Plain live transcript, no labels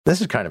This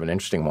is kind of an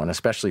interesting one,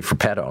 especially for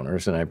pet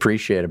owners, and I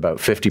appreciate about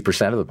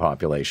 50% of the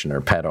population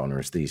are pet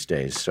owners these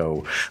days.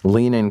 So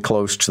lean in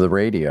close to the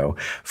radio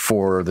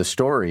for the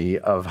story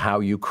of how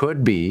you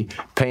could be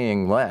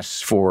paying less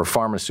for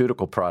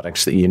pharmaceutical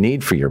products that you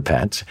need for your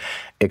pets,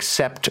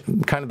 except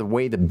kind of the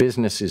way the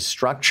business is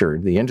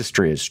structured, the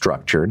industry is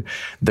structured,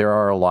 there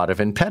are a lot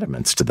of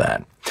impediments to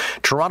that.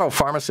 Toronto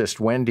pharmacist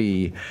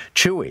Wendy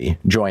Chui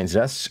joins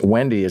us.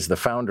 Wendy is the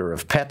founder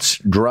of Pets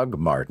Drug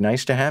Mart.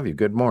 Nice to have you.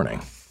 Good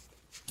morning.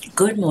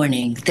 Good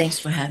morning. Thanks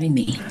for having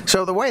me.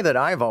 So the way that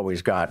I've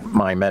always got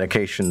my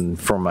medication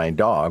for my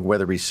dog,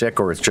 whether he's sick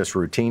or it's just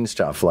routine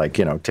stuff like,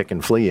 tick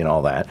and flea and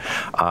all that,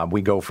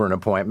 we go for an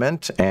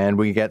appointment and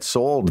we get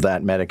sold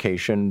that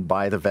medication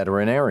by the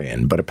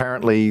veterinarian. But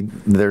apparently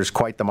there's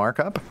quite the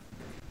markup.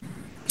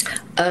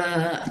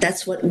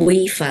 That's what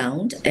we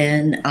found,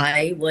 and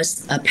I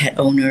was a pet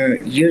owner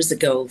years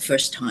ago,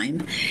 first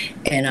time,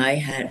 and I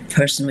had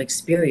personal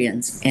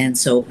experience. And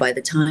so by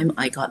the time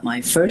I got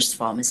my first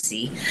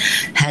pharmacy,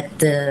 had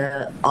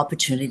the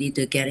opportunity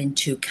to get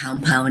into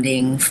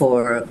compounding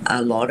for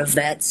a lot of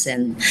vets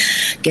and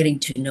getting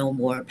to know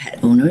more pet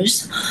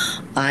owners,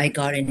 I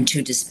got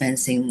into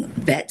dispensing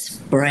vet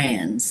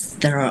brands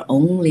that are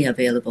only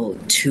available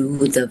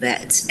to the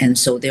vets, and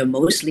so they're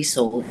mostly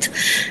sold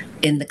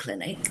in the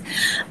clinic.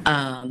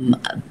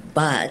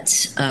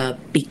 But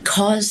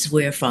because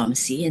we're a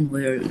pharmacy and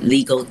we're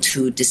legal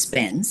to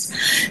dispense,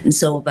 and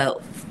so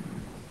about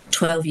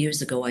 12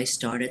 years ago I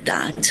started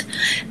that,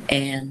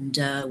 and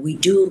we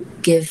do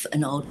give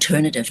an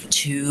alternative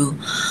to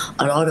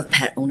a lot of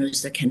pet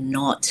owners that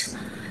cannot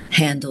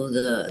handle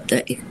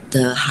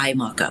the high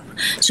markup.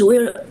 So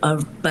we're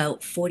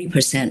about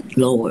 40%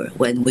 lower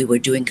when we were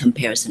doing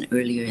comparison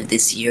earlier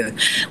this year,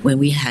 when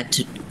we had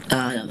to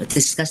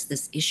discuss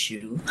this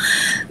issue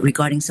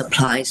regarding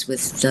supplies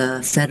with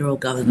the federal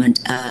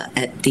government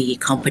at the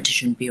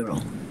Competition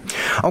Bureau.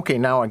 Okay,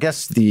 now I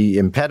guess the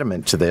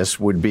impediment to this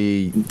would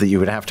be that you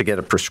would have to get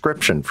a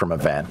prescription from a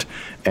vet,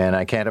 and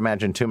I can't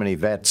imagine too many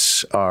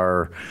vets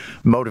are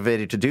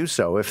motivated to do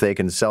so if they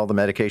can sell the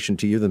medication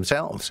to you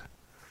themselves.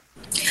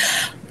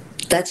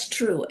 That's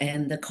true,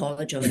 and the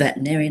College of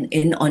Veterinarian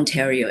in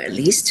Ontario, at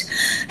least,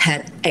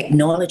 had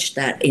acknowledged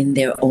that in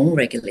their own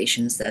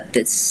regulations that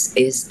this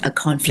is a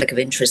conflict of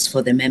interest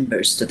for their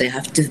members, so they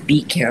have to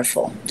be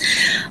careful.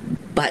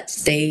 But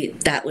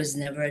that was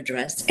never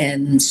addressed,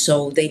 and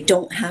so they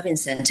don't have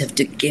incentive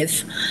to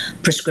give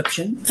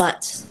prescription.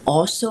 But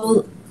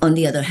also, on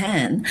the other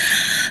hand,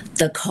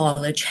 the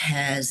college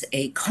has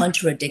a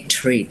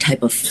contradictory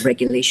type of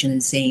regulation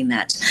in saying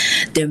that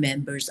their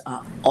members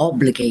are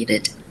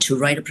obligated to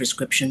write a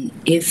prescription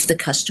if the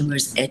customer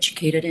is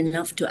educated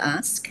enough to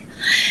ask,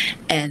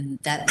 and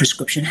that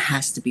prescription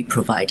has to be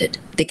provided.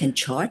 They can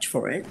charge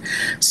for it.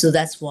 So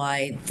that's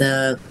why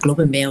the Globe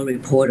and Mail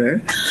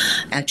reporter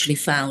actually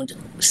found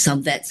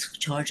some vets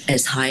charge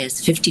as high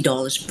as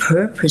 $50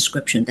 per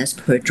prescription, that's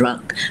per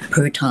drug,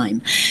 per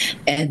time,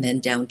 and then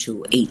down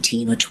to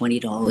 $18 or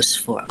 $20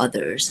 for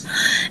others.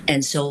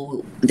 And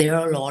so there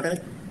are a lot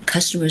of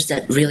customers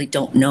that really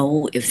don't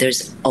know if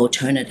there's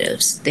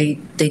alternatives. They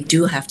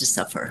do have to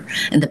suffer,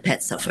 and the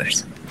pet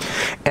suffers.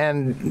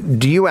 And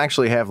do you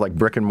actually have like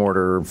brick and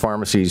mortar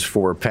pharmacies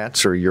for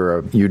pets, or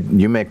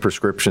you make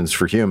prescriptions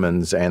for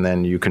humans and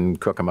then you can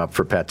cook them up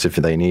for pets if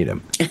they need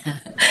them?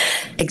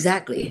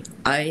 Exactly.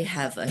 I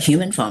have a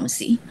human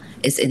pharmacy.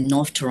 It's in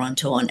North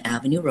Toronto on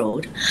Avenue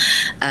Road.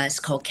 It's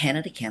called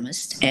Canada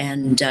Chemist.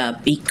 And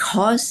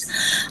because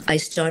I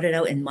started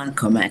out in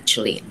Markham,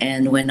 actually,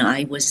 and when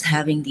I was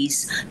having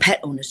these pet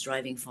owners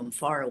driving from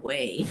far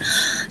away,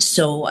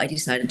 so I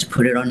decided to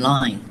put it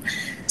online.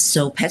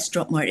 So Pets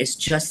Drug Mart is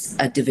just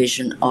a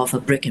division of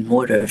a brick and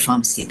mortar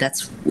pharmacy.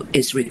 That's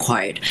is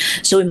required.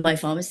 So in my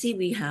pharmacy,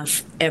 we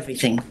have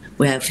everything.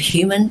 We have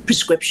human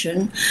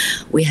prescription.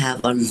 We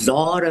have a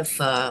lot of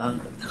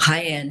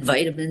high-end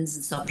vitamins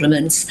and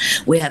supplements.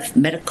 We have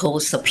medical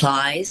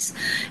supplies.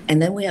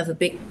 And then we have a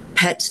big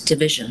pet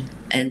division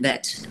and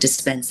vet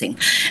dispensing.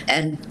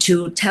 And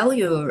to tell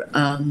your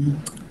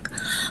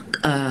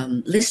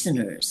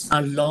listeners,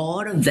 a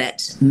lot of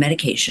vet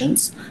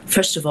medications,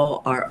 first of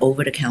all, are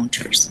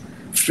over-the-counters.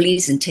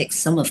 Fleas and ticks,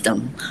 some of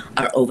them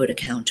are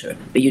over-the-counter,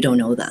 but you don't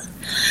know that.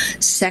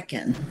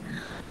 Second,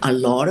 a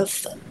lot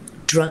of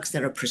drugs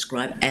that are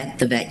prescribed at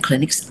the vet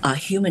clinics are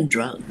human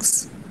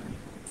drugs.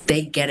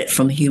 They get it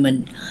from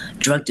human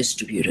drug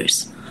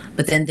distributors.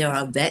 But then there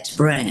are vet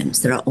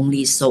brands that are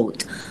only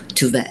sold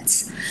to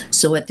vets.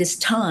 So at this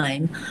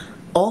time,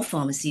 all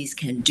pharmacies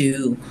can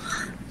do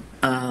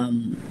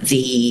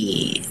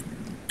the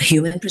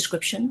human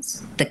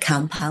prescriptions, the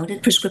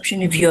compounded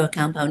prescription if you're a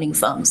compounding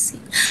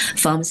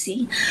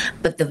pharmacy,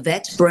 but the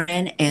vet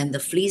brand and the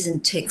fleas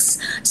and ticks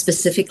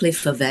specifically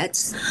for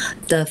vets,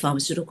 the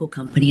pharmaceutical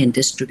company and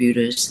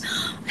distributors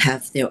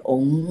have their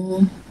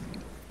own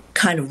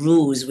kind of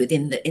rules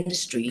within the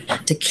industry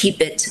to keep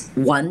it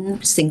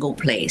one single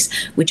place,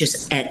 which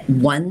is at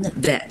one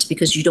vet,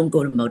 because you don't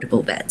go to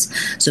multiple vets.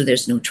 So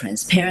there's no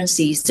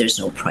transparencies, there's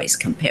no price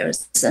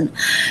comparison.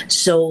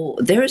 So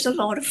there is a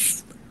lot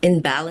of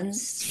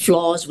imbalance,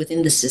 flaws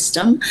within the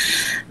system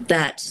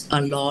that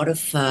a lot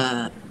of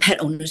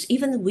pet owners,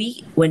 even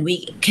when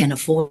we can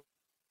afford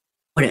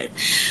it,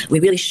 we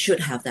really should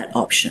have that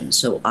option.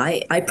 So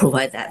I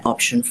provide that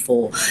option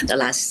for the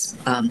last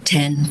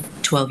 10,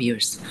 12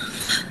 years.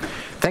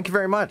 Thank you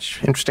very much.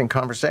 Interesting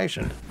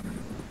conversation.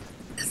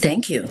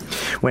 Thank you.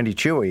 Wendy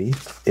Chui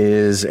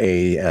is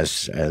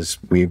as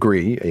we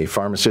agree, a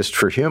pharmacist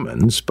for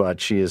humans, but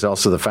she is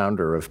also the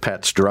founder of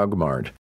Pets Drug Mart.